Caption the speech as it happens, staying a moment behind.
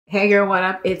Hey girl, what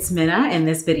up? It's Mena. In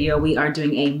this video, we are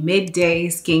doing a midday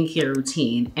skincare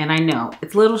routine. And I know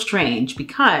it's a little strange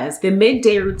because the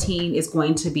midday routine is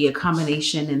going to be a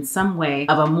combination in some way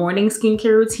of a morning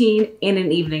skincare routine and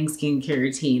an evening skincare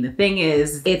routine. The thing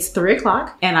is, it's 3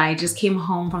 o'clock and I just came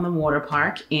home from the water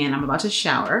park and I'm about to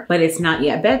shower, but it's not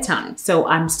yet bedtime. So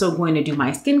I'm still going to do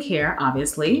my skincare,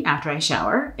 obviously, after I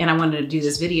shower. And I wanted to do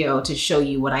this video to show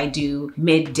you what I do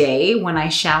midday when I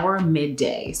shower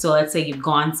midday. So let's say you've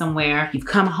gone somewhere, you've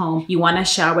come home, you want to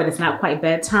shower, but it's not quite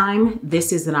bedtime.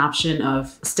 This is an option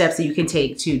of steps that you can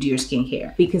take to do your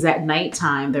skincare, because at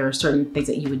nighttime, there are certain things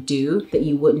that you would do that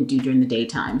you wouldn't do during the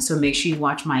daytime. So make sure you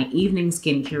watch my evening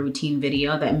skincare routine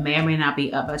video that may or may not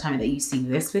be up by the time that you see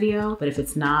this video, but if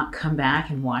it's not, come back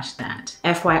and watch that.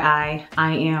 FYI,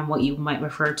 I am what you might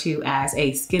refer to as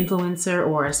a skinfluencer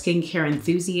or a skincare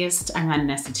enthusiast. I'm not an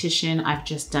esthetician. I've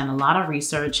just done a lot of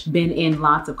research, been in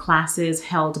lots of classes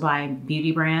held by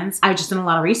beauty brands. I've just done a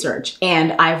lot of research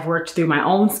and I've worked through my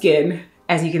own skin,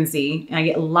 as you can see, and I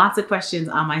get lots of questions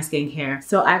on my skincare.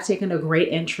 So I've taken a great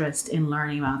interest in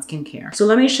learning about skincare. So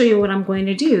let me show you what I'm going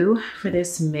to do for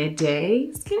this midday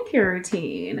skincare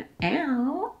routine.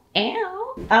 Ow, ow.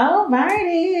 Oh,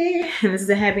 Marty. And this is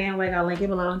a headband wig. I'll link it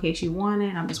below in case you want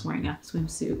it. I'm just wearing a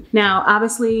swimsuit. Now,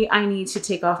 obviously, I need to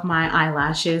take off my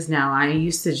eyelashes. Now, I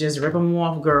used to just rip them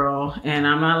off, girl, and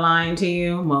I'm not lying to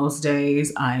you. Most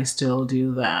days, I still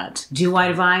do that. Do I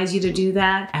advise you to do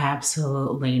that?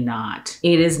 Absolutely not.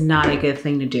 It is not a good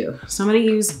thing to do. So I'm gonna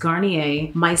use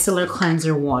Garnier Micellar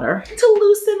Cleanser Water to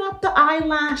loosen up the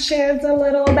eyelashes a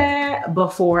little bit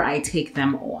before I take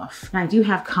them off. I do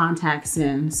have contacts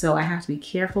in, so I have to be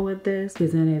careful with this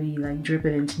because then it'll be like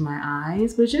dripping into my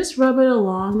eyes, but just rub it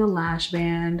along the lash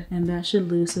band and that should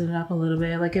loosen it up a little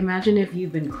bit. Like imagine if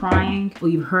you've been crying or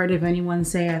you've heard of anyone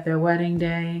say at their wedding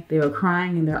day, they were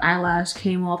crying and their eyelash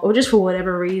came off, or just for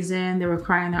whatever reason, they were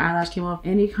crying and their eyelash came off.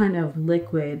 Any kind of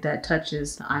liquid that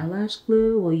touches the eyelash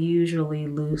glue will usually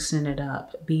loosen it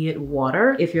up, be it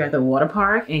water. If you're at the water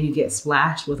park and you get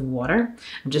splashed with water,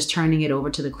 I'm just turning it over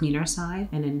to the cleaner side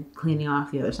and then cleaning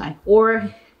off the other side.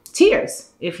 Or tears.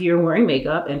 If you're wearing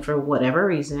makeup and for whatever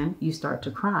reason you start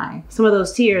to cry, some of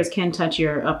those tears can touch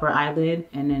your upper eyelid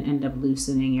and then end up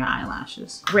loosening your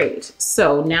eyelashes. Great.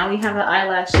 So now we have the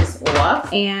eyelashes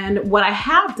off, and what I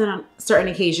have done on certain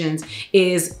occasions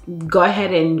is go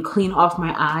ahead and clean off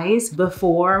my eyes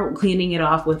before cleaning it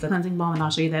off with a cleansing balm, and I'll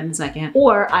show you that in a second.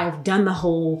 Or I've done the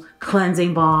whole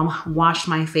cleansing balm, washed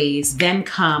my face, then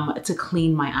come to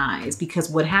clean my eyes,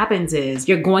 because what happens is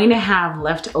you're going to have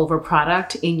leftover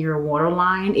product in your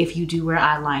waterline if you do wear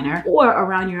eyeliner, or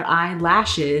around your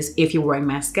eyelashes if you're wearing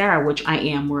mascara, which I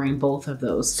am wearing both of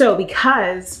those. So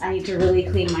because I need to really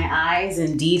clean my eyes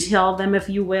and detail them, if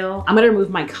you will, I'm gonna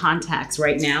remove my contacts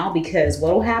right now, because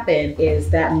what will happen is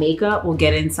that makeup will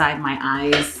get inside my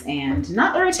eyes and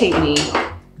not irritate me,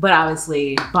 but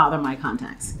obviously bother my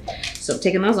contacts. So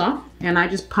taking those off, and I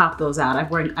just pop those out. I've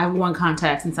worn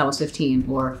contacts since I was 15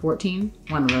 or 14,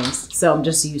 one of those. So I'm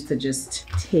just used to just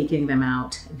taking them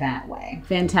out that way.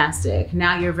 Fantastic.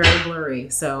 Now you're very blurry,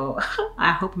 so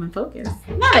I hope I'm in focus.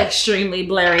 Not extremely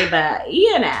blurry, but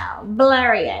you know,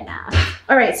 blurry enough.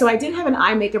 All right, so I did have an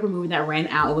eye makeup remover that ran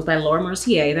out. It was by Laura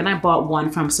Mercier. Then I bought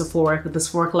one from Sephora with the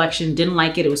Sephora collection. Didn't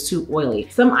like it, it was too oily.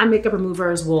 Some eye makeup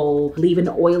removers will leave an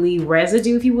oily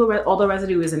residue, if you will. All the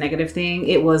residue is a negative thing.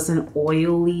 It was an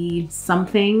oily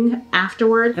something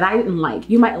afterward that I didn't like.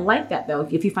 You might like that though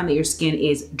if you find that your skin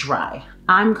is dry.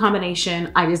 I'm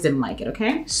combination, I just didn't like it,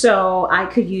 okay? So I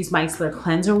could use micellar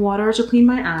cleanser water to clean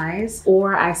my eyes,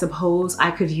 or I suppose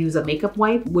I could use a makeup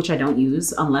wipe, which I don't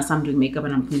use unless I'm doing makeup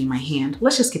and I'm cleaning my hand.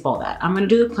 Let's just skip all that. I'm gonna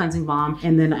do the cleansing balm,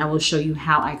 and then I will show you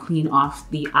how I clean off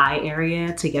the eye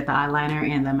area to get the eyeliner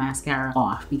and the mascara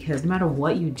off, because no matter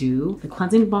what you do, the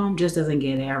cleansing balm just doesn't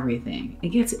get everything. It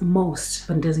gets most,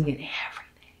 but it doesn't get everything.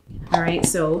 All right,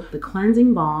 so the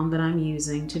cleansing balm that I'm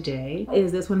using today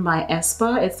is this one by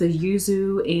Espa. It's the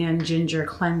Yuzu and Ginger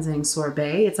Cleansing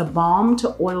Sorbet. It's a balm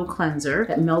to oil cleanser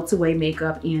that melts away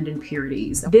makeup and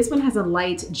impurities. This one has a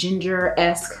light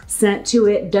ginger-esque scent to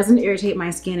it. Doesn't irritate my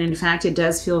skin. In fact, it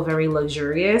does feel very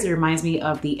luxurious. It reminds me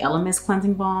of the Elemis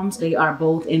cleansing balms. They are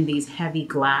both in these heavy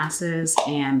glasses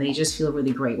and they just feel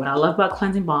really great. What I love about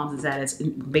cleansing balms is that it's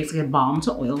basically a balm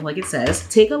to oil, like it says.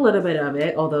 Take a little bit of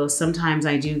it, although sometimes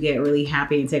I do get really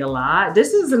happy and take a lot.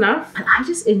 This is enough. And I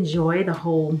just enjoy the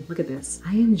whole, look at this.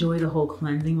 I enjoy the whole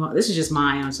cleansing. This is just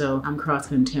mine, so I'm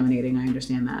cross-contaminating. I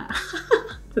understand that.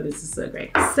 This is so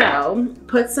great. So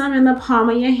put some in the palm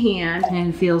of your hand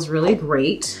and it feels really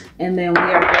great. And then we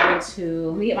are going to,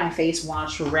 let me get my face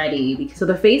wash ready. So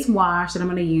the face wash that I'm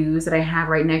gonna use that I have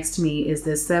right next to me is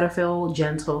this Cetaphil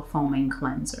Gentle Foaming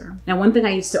Cleanser. Now, one thing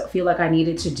I used to feel like I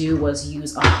needed to do was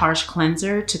use a harsh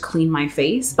cleanser to clean my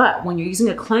face. But when you're using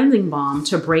a cleansing balm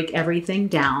to break everything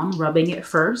down, rubbing it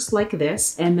first like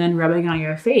this, and then rubbing it on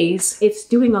your face, it's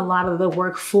doing a lot of the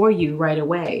work for you right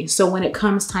away. So when it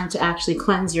comes time to actually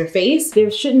cleanse your face,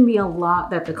 there shouldn't be a lot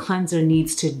that the cleanser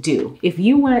needs to do. If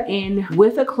you went in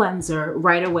with a cleanser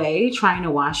right away trying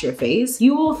to wash your face,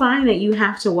 you will find that you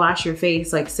have to wash your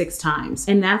face like 6 times.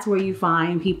 And that's where you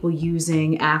find people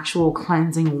using actual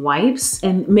cleansing wipes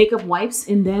and makeup wipes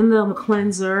and then the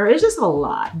cleanser. It's just a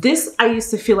lot. This I used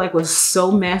to feel like was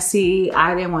so messy.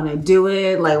 I didn't want to do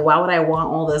it. Like, why would I want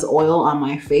all this oil on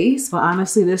my face? But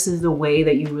honestly, this is the way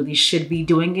that you really should be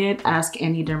doing it. Ask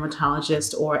any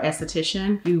dermatologist or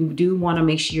esthetician. You do want to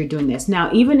make sure you're doing this.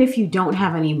 Now, even if you don't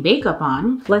have any makeup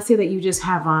on, let's say that you just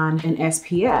have on an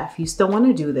SPF, you still want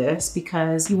to do this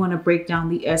because you want to break down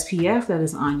the SPF that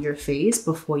is on your face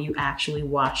before you actually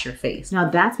wash your face. Now,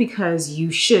 that's because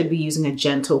you should be using a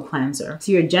gentle cleanser.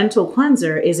 So your gentle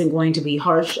cleanser isn't going to be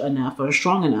harsh enough or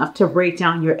strong enough to break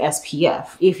down your SPF.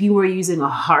 If you were using a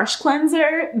harsh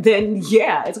cleanser, then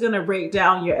yeah, it's going to break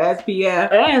down your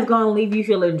SPF and it's going to leave you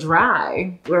feeling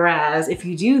dry. Whereas if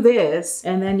you do this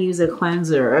and then use a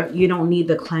cleanser, you don't need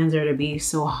the cleanser to be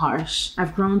so harsh.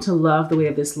 I've grown to love the way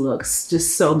that this looks,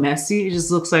 just so messy. It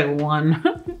just looks like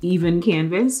one even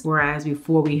canvas. Whereas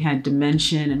before we had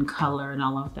dimension and color and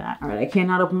all of that. All right, I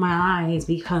cannot open my eyes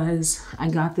because I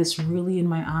got this really in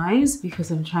my eyes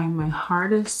because I'm trying my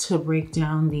hardest to break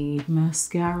down the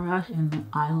mascara and the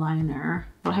eyeliner.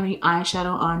 I don't have any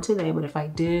eyeshadow on today, but if I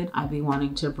did, I'd be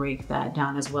wanting to break that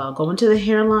down as well. Go into the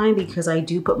hairline because I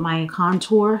do put my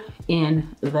contour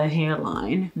in the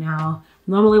hairline. Now,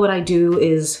 normally what I do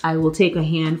is I will take a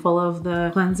handful of the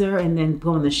cleanser and then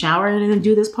go in the shower and then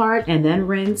do this part and then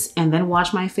rinse and then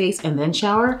wash my face and then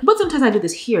shower. But sometimes I do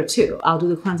this here too. I'll do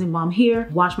the cleansing balm here,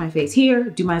 wash my face here,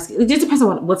 do my skin. It just depends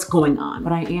on what's going on.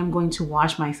 But I am going to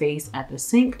wash my face at the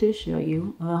sink to show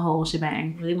you the whole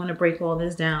shebang. Really want to break all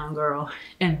this down, girl.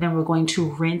 And then we're going to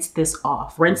rinse this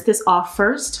off. Rinse this off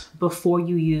first before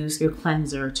you use your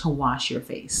cleanser to wash your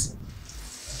face.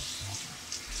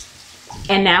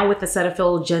 And now with the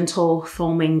Cetaphil Gentle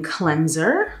Foaming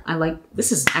Cleanser,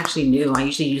 this is actually new. I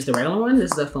usually use the regular one.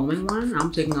 This is a foaming one.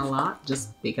 I'm taking a lot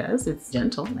just because it's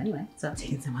gentle anyway. So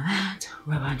taking some of that,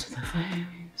 rub onto the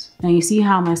face. Now you see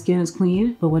how my skin is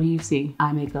clean, but what do you see?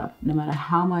 Eye makeup. No matter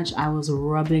how much I was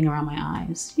rubbing around my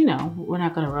eyes, you know, we're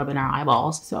not gonna rub in our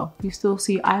eyeballs. So you still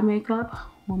see eye makeup.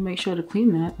 We'll make sure to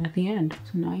clean that at the end.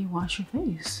 So now you wash your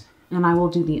face. And I will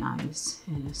do the eyes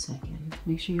in a second.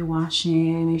 Make sure you're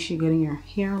washing, make sure you're getting your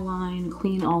hairline,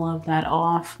 clean all of that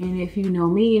off. And if you know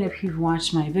me and if you've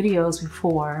watched my videos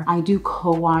before, I do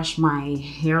co-wash my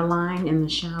hairline in the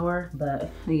shower.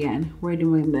 But again, we're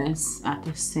doing this at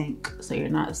the sink, so you're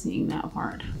not seeing that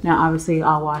part. Now, obviously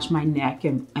I'll wash my neck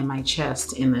and my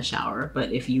chest in the shower.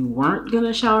 But if you weren't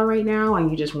gonna shower right now and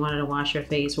you just wanted to wash your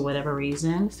face for whatever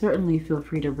reason, certainly feel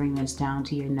free to bring this down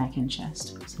to your neck and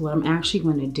chest. So what I'm actually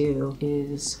gonna do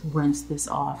is rinse this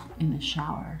off in the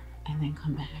shower and then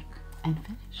come back and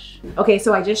finish. Okay,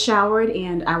 so I just showered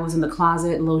and I was in the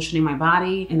closet lotioning my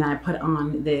body, and then I put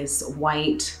on this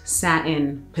white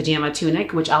satin pajama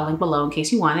tunic, which I'll link below in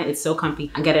case you want it. It's so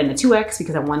comfy. I got it in a 2X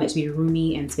because I want it to be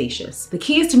roomy and spacious. The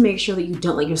key is to make sure that you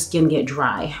don't let your skin get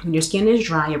dry. When your skin is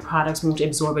dry, your products won't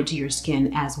absorb into your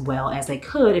skin as well as they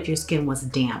could if your skin was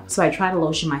damp. So I try to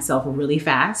lotion myself really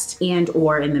fast and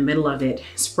or in the middle of it,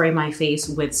 spray my face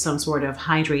with some sort of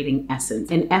hydrating essence.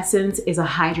 And essence is a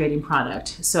hydrating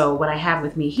product. So what I have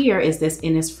with me here is this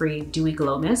Innisfree Dewy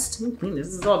Glow Mist. This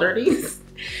is all dirty.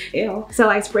 Ew. So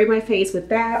I sprayed my face with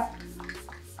that.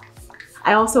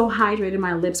 I also hydrated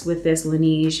my lips with this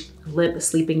Laneige lip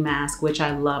sleeping mask, which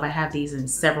I love. I have these in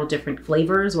several different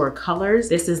flavors or colors.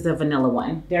 This is the vanilla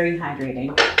one. Very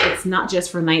hydrating. It's not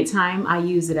just for nighttime. I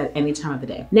use it at any time of the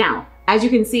day. Now, as you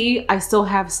can see, I still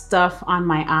have stuff on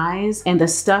my eyes, and the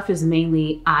stuff is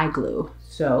mainly eye glue.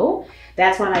 So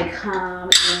that's when I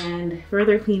come and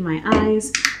further clean my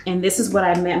eyes. And this is what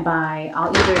I meant by,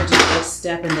 I'll either do a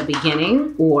step in the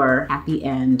beginning or at the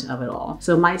end of it all.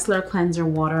 So micellar cleanser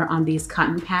water on these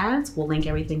cotton pads. We'll link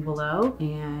everything below.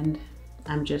 And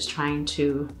I'm just trying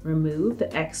to remove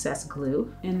the excess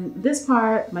glue. And this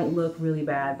part might look really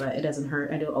bad, but it doesn't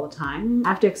hurt. I do it all the time. I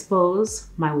have to expose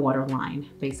my waterline,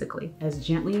 basically. As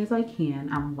gently as I can,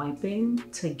 I'm wiping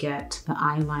to get the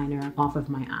eyeliner off of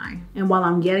my eye. And while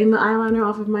I'm getting the eyeliner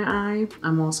off of my eye,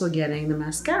 I'm also getting the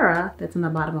mascara that's in the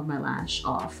bottom of my lash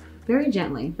off. Very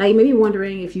gently. Now you may be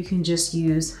wondering if you can just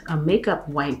use a makeup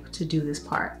wipe to do this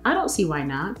part. I don't see why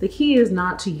not. The key is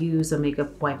not to use a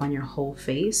makeup wipe on your whole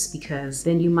face, because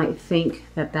then you might think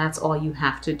that that's all you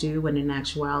have to do, when in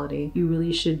actuality, you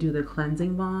really should do the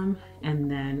cleansing balm and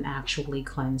then actually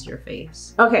cleanse your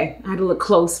face. Okay, I had to look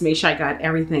close, make sure I got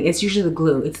everything. It's usually the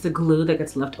glue. It's the glue that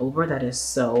gets left over that is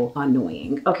so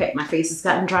annoying. Okay, my face has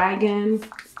gotten dry again.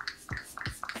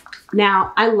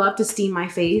 Now, I love to steam my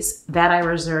face. That I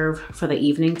reserve for the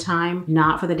evening time,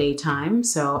 not for the daytime.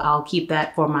 So I'll keep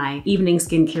that for my evening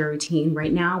skincare routine.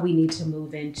 Right now, we need to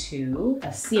move into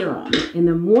a serum. In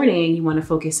the morning, you wanna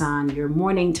focus on your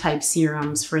morning type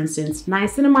serums. For instance,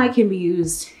 niacinamide can be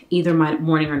used either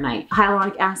morning or night.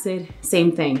 Hyaluronic acid,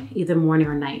 same thing, either morning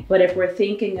or night. But if we're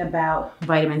thinking about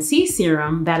vitamin C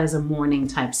serum, that is a morning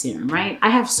type serum, right?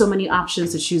 I have so many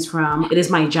options to choose from. It is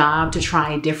my job to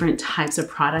try different types of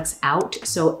products out.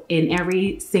 So in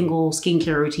every single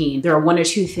skincare routine, there are one or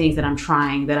two things that I'm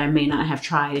trying that I may not have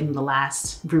tried in the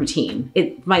last routine.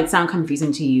 It might sound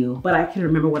confusing to you, but I can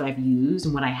remember what I've used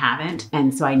and what I haven't.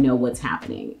 And so I know what's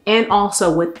happening. And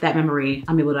also with that memory,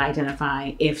 I'm able to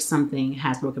identify if something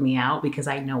has broken me out, because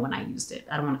I know when I used it.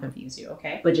 I don't want to confuse you,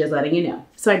 okay? But just letting you know.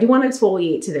 So I do want to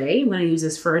exfoliate today. I'm going to use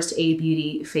this First Aid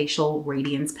Beauty Facial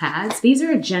Radiance Pads. These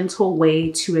are a gentle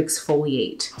way to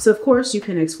exfoliate. So of course you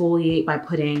can exfoliate by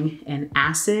putting an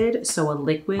acid, so a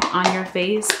liquid on your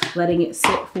face, letting it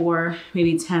sit for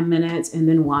maybe 10 minutes and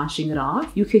then washing it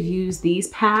off. You could use these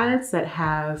pads that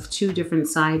have two different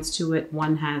sides to it.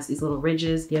 One has these little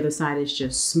ridges, the other side is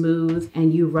just smooth,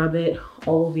 and you rub it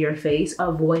all over your face,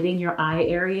 avoiding your eye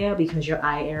area, because your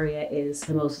eye area is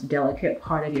the most delicate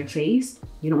part of your face.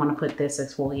 You don't want to put this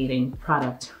exfoliating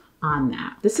product on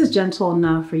that. This is gentle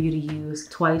enough for you to use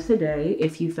twice a day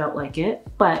if you felt like it.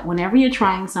 But whenever you're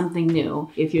trying something new,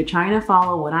 if you're trying to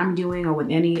follow what I'm doing or what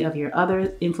any of your other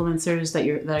influencers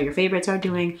that are your favorites are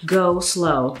doing, go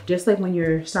slow. Just like when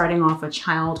you're starting off a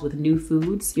child with new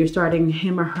foods, you're starting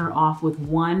him or her off with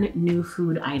one new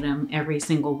food item every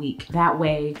single week. That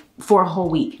way, for a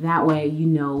whole week, that way you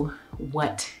know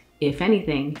what, if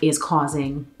anything, is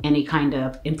causing any kind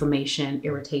of inflammation,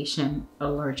 irritation,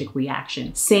 allergic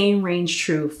reaction. Same range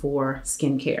true for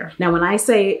skincare. Now, when I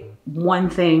say one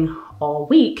thing all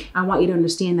week, I want you to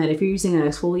understand that if you're using an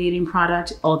exfoliating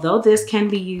product, although this can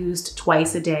be used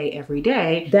twice a day, every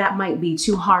day, that might be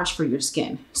too harsh for your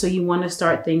skin. So you want to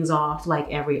start things off like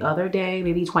every other day,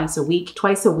 maybe twice a week.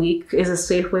 Twice a week is a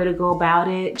safe way to go about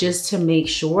it, just to make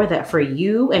sure that for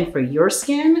you and for your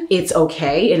skin, it's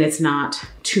okay and it's not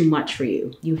too much for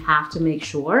you. You have to make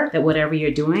sure that whatever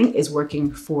you're doing is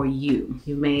working for you.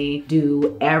 You may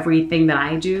do everything that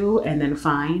I do and then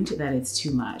find that it's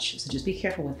too much. So just be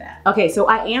careful with that. Okay, so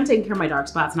I am taking care of my dark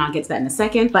spots, and I'll get to that in a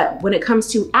second. But when it comes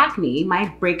to acne,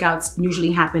 my breakouts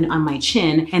usually happen on my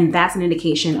chin, and that's an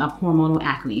indication of hormonal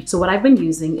acne. So what I've been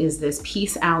using is this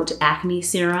Peace Out Acne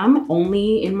Serum,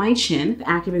 only in my chin. The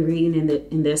active ingredient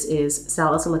in this is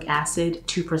salicylic acid,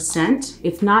 2%.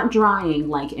 It's not drying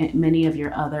like many of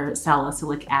your other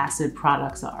salicylic acid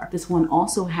products are. This one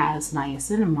also has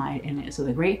niacinamide in it. So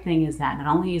the great thing is that not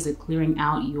only is it clearing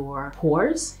out your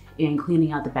pores and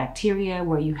cleaning out the bacteria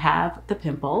where you have the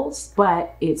pimples,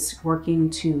 but it's working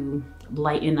to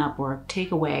lighten up or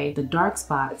take away the dark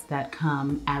spots that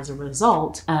come as a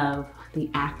result of the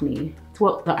acne.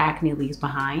 What the acne leaves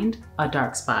behind, a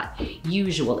dark spot,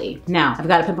 usually. Now, I've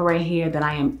got a pimple right here that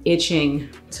I am itching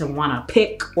to wanna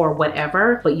pick or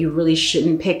whatever, but you really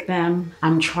shouldn't pick them.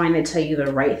 I'm trying to tell you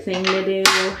the right thing to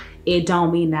do. It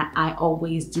don't mean that I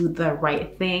always do the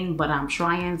right thing, but I'm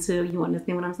trying to. You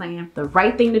understand what I'm saying? The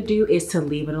right thing to do is to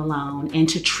leave it alone and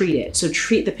to treat it. So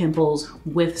treat the pimples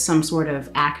with some sort of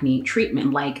acne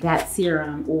treatment, like that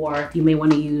serum, or you may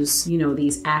want to use, you know,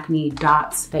 these acne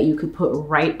dots that you could put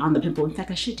right on the pimple. In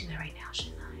fact, I should do that right now,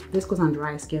 shouldn't I? This goes on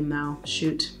dry skin though.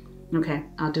 Shoot. Okay,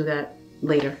 I'll do that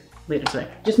later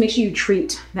today. Just make sure you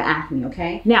treat the acne,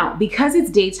 okay? Now, because it's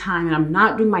daytime and I'm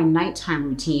not doing my nighttime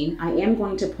routine, I am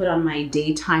going to put on my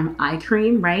daytime eye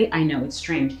cream, right? I know it's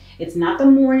strange. It's not the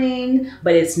morning,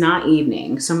 but it's not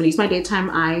evening. So I'm gonna use my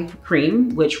daytime eye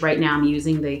cream, which right now I'm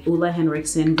using the Ole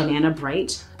Henriksen Banana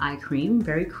Bright eye cream,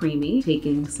 very creamy.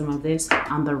 Taking some of this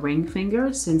on the ring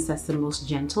finger, since that's the most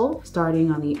gentle,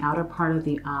 starting on the outer part of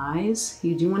the eyes.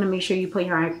 You do wanna make sure you put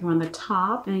your eye cream on the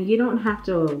top, and you don't have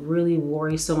to really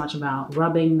worry so much much about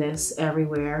rubbing this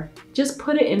everywhere. Just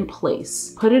put it in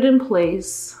place. Put it in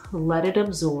place, let it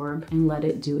absorb, and let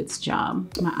it do its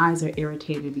job. My eyes are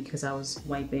irritated because I was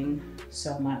wiping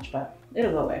so much, but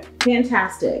it'll go away.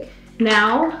 Fantastic.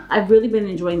 Now, I've really been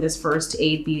enjoying this First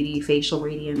Aid Beauty Facial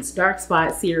Radiance Dark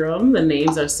Spot Serum. The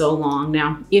names are so long.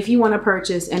 Now, if you want to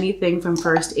purchase anything from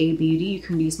First Aid Beauty, you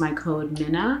can use my code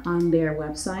MENA on their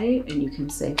website and you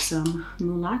can save some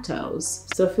mulattoes.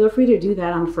 So feel free to do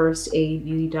that on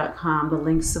firstaidbeauty.com. The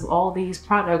links of all these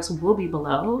products will be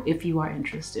below if you are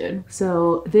interested.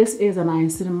 So this is a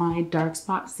niacinamide dark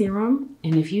spot serum.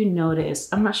 And if you notice,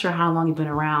 I'm not sure how long you've been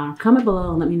around, comment below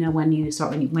and let me know when you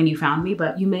found me,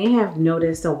 but you may have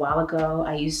noticed a while ago,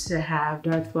 I used to have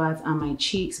dark spots on my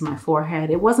cheeks, my forehead.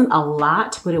 It wasn't a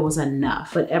lot, but it was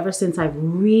enough. But ever since I've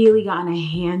really gotten a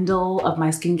handle of my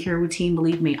skincare routine,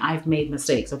 believe me, I've made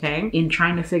mistakes, okay? In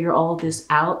trying to figure all this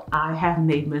out, I have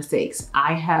made mistakes.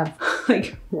 I have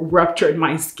like ruptured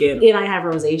my skin and I have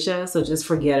rosacea, so just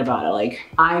forget about it. Like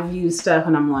I've used stuff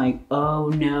and I'm like, oh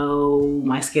no,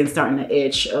 my skin's starting to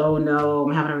itch. Oh no,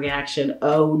 I'm having a reaction.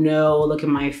 Oh no, look at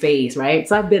my face, right?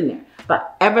 So I've been there.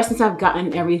 But ever since I've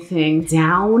gotten everything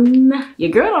down, your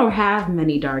girl don't have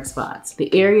many dark spots.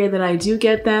 The area that I do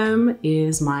get them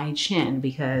is my chin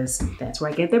because that's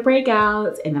where I get the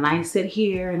breakouts. And then I sit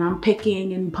here and I'm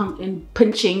picking and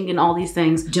punching and all these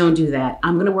things. Don't do that.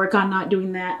 I'm gonna work on not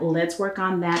doing that. Let's work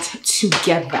on that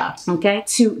together, okay?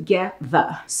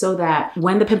 Together, so that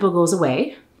when the pimple goes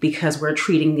away, because we're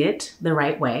treating it the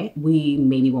right way, we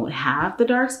maybe won't have the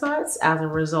dark spots as a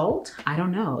result. I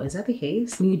don't know, is that the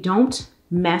case? When you don't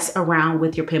mess around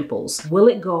with your pimples, will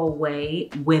it go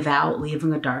away without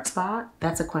leaving a dark spot?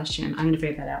 That's a question. I'm gonna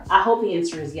figure that out. I hope the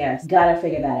answer is yes. Gotta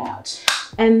figure that out.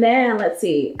 And then let's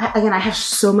see, again, I have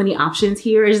so many options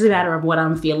here. It's just a matter of what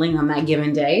I'm feeling on that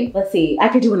given day. Let's see, I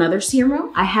could do another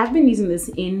serum. I have been using this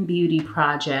In Beauty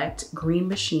Project Green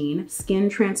Machine Skin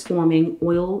Transforming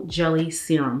Oil Jelly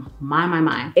Serum.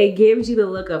 My. It gives you the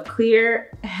look of clear,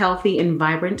 healthy, and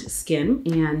vibrant skin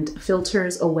and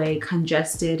filters away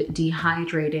congested,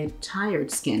 dehydrated,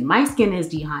 tired skin. My skin is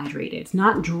dehydrated. It's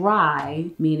not dry,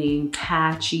 meaning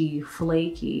patchy,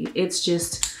 flaky. It's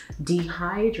just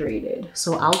dehydrated.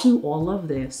 So I'll do all of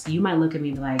this. You might look at me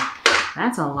and be like,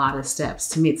 that's a lot of steps.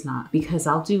 To me, it's not, because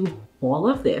I'll do all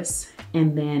of this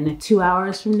and then 2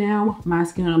 hours from now, my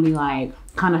skin will be like,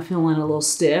 kind of feeling a little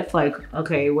stiff, like,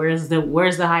 okay, where's the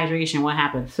hydration? What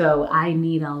happened? So I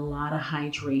need a lot of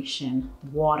hydration,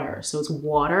 water. So it's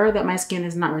water that my skin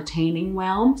is not retaining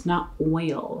well. It's not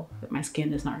oil that my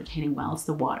skin is not retaining well. It's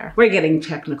the water. We're getting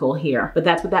technical here, but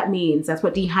that's what that means. That's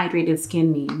what dehydrated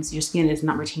skin means. Your skin is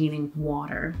not retaining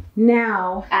water.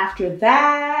 Now, after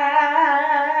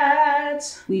that,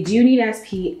 we do need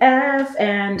SPF,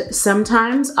 and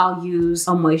sometimes I'll use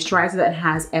a moisturizer that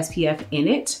has SPF in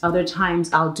it. Other times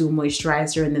I'll do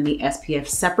moisturizer and then the SPF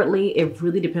separately. It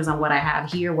really depends on what I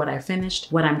have here, what I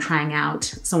finished, what I'm trying out,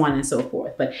 so on and so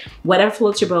forth. But whatever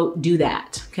floats your boat, do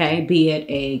that, okay? Be it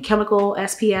a chemical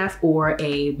SPF or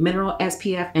a mineral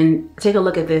SPF. And take a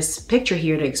look at this picture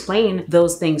here to explain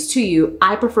those things to you.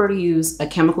 I prefer to use a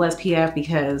chemical SPF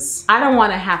because I don't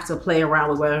want to have to play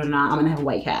around with whether or not I'm gonna have a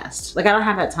white cast. Like, I don't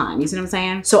have that time, you see what I'm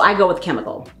saying? So I go with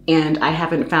chemical, and I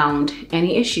haven't found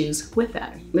any issues with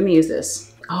that. Let me use this.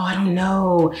 Oh, I don't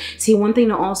know. See, one thing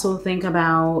to also think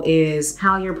about is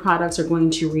how your products are going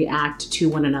to react to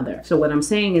one another. So what I'm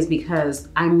saying is, because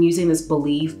I'm using this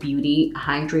Believe Beauty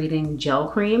Hydrating Gel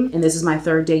Cream, and this is my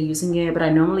 3rd day using it, but I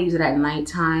normally use it at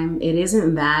nighttime. It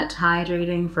isn't that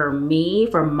hydrating for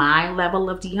me, for my level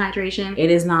of dehydration.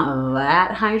 It is not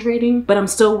that hydrating, but I'm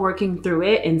still working through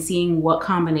it and seeing what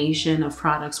combination of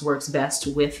products works best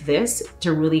with this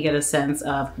to really get a sense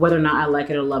of whether or not I like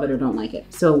it or love it or don't like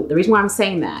it. So the reason why I'm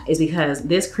saying that is because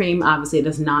this cream obviously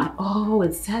does not, oh,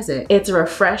 it says it. It's a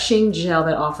refreshing gel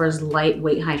that offers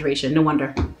lightweight hydration. No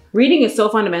wonder. Reading is so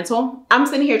fundamental. I'm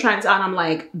sitting here trying to, and I'm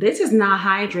like, this is not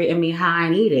hydrating me how I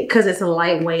need it, because it's a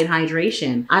lightweight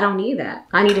hydration. I don't need that.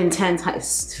 I need intense,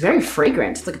 it's very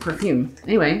fragrant. It's like a perfume.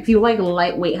 Anyway, if you like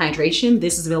lightweight hydration,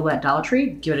 this is available at Dollar Tree.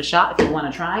 Give it a shot if you want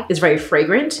to try. It's very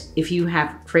fragrant. If you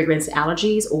have fragrance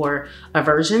allergies or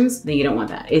aversions, then you don't want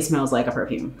that. It smells like a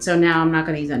perfume. So now I'm not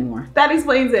gonna use it anymore. That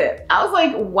explains it. I was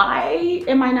like, why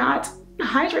am I not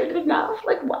hydrated enough?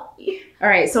 Like, why? All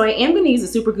right, so I am gonna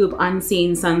use the Supergoop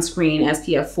Unseen Sunscreen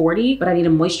SPF 40, but I need a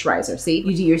moisturizer. See,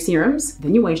 you do your serums,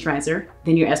 then your moisturizer,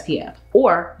 then your SPF.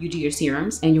 Or you do your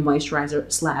serums and your moisturizer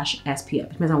 /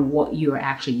 SPF. Depends on what you are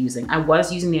actually using. I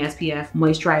was using the SPF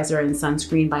moisturizer and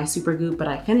sunscreen by Supergoop, but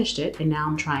I finished it and now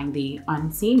I'm trying the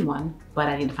unseen one, but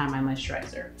I need to find my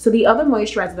moisturizer. So the other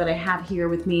moisturizer that I have here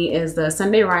with me is the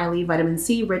Sunday Riley Vitamin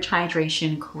C Rich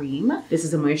Hydration Cream. This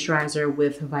is a moisturizer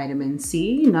with vitamin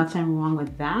C, nothing wrong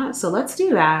with that. So let's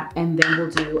do that and then we'll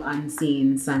do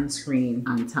unseen sunscreen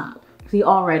on top. See,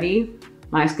 already,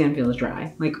 my skin feels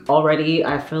dry. Like already,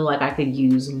 I feel like I could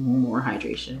use more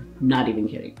hydration. Not even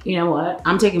kidding. You know what?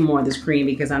 I'm taking more of this cream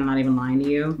because I'm not even lying to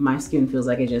you. My skin feels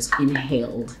like it just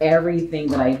inhaled everything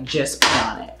that I just put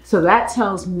on it. So that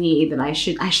tells me that I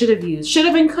should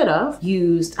have and could have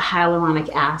used hyaluronic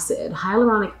acid.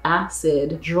 Hyaluronic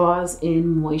acid draws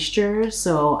in moisture.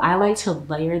 So I like to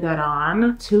layer that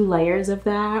on, 2 layers of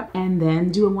that, and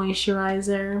then do a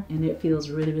moisturizer. And it feels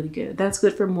really, really good. That's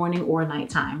good for morning or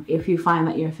nighttime if you find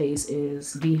that your face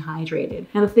is dehydrated.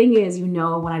 And the thing is, you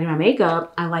know, when I do my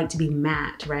makeup, I like to be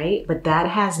matte, right? But that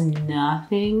has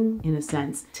nothing, in a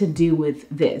sense, to do with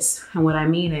this. And what I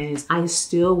mean is, I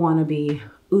still want to be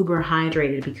uber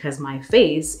hydrated because my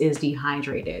face is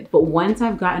dehydrated. But once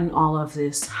I've gotten all of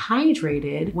this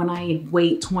hydrated, when I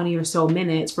wait 20 or so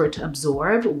minutes for it to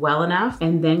absorb well enough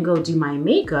and then go do my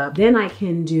makeup, then I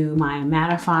can do my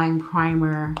mattifying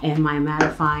primer and my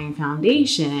mattifying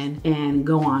foundation and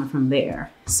go on from there.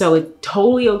 So it's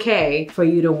totally okay for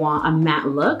you to want a matte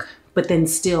look, but then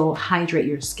still hydrate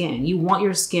your skin. You want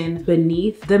your skin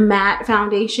beneath the matte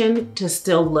foundation to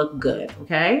still look good,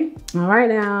 okay? All right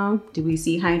now, do we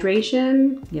see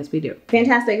hydration? Yes, we do.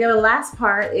 Fantastic. Now the last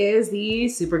part is the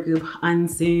Supergoop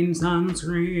Unseen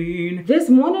Sunscreen. This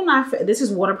morning, this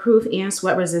is waterproof and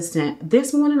sweat resistant.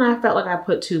 This morning I felt like I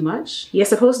put too much. You're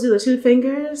supposed to do the 2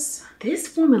 fingers. This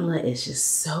formula is just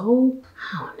so,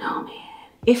 I don't know, man.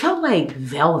 It felt like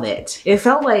velvet. It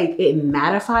felt like it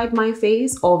mattified my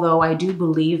face, although I do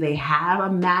believe they have a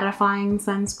mattifying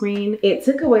sunscreen. It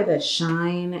took away the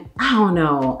shine. I don't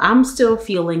know. I'm still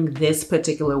feeling this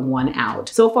particular one out.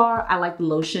 So far, I like the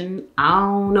lotion. I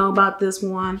don't know about this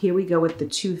one. Here we go with the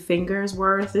 2 fingers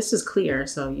worth. This is clear,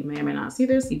 so you may or may not see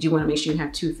this. You do want to make sure you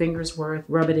have 2 fingers worth.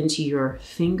 Rub it into your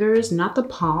fingers, not the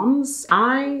palms.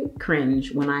 I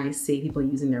cringe when I see people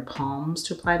using their palms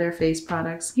to apply their face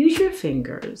products. Use your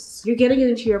fingers. You're getting it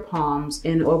into your palms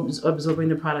and absorbing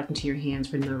the product into your hands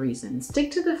for no reason. Stick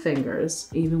to the fingers,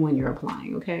 even when you're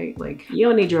applying, okay? Like, you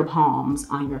don't need your palms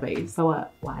on your face. So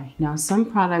what? Why? Now, some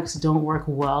products don't work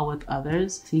well with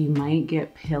others, so you might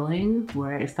get pilling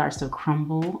where it starts to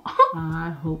crumble.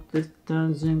 I hope this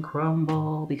doesn't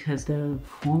crumble because the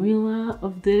formula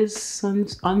of this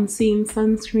unseen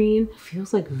sunscreen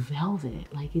feels like velvet.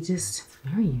 Like, it's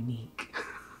very unique.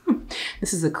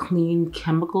 This is a clean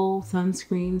chemical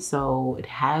sunscreen, so it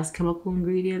has chemical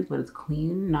ingredients, but it's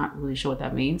clean. Not really sure what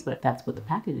that means, but that's what the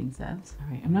packaging says. All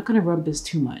right, I'm not gonna rub this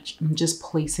too much. I'm just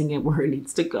placing it where it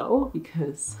needs to go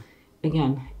because,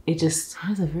 again, it just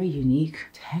has a very unique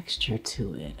texture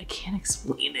to it. I can't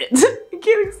explain it. I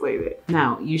can't explain it.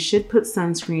 Now, you should put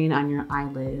sunscreen on your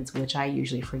eyelids, which I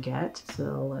usually forget.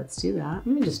 So let's do that. Let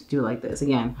me just do it like this.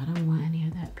 Again, I don't want any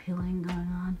of that pilling going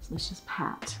on. So let's just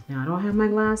pat. Now, I don't have my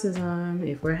glasses on.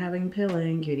 If we're having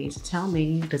pilling, you need to tell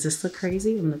me. Does this look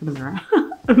crazy? I'm looking in the mirror.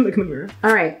 I'm looking in the mirror.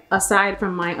 All right, aside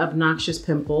from my obnoxious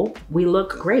pimple, we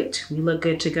look great. We look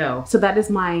good to go. So that is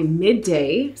my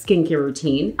midday skincare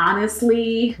routine.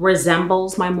 Honestly,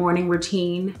 resembles my morning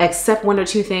routine, except 1 or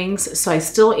 2 things. So I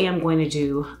still am going to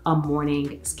do a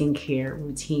morning skincare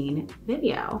routine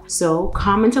video. So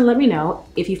comment and let me know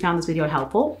if you found this video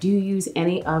helpful. Do you use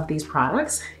any of these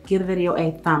products? Give the video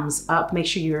a thumbs up. Make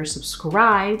sure you're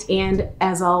subscribed. And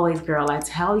as always, girl, I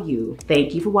tell you,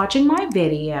 thank you for watching my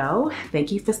video.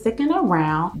 Thank you for sticking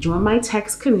around. Join my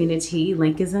text community.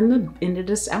 Link is in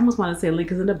the I almost want to say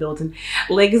link is in the building.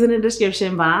 Link is in the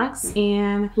description box.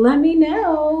 And let me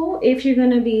know if you're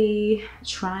gonna be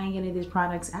trying any of these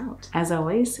products out. As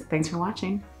always, thanks for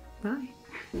watching. Bye.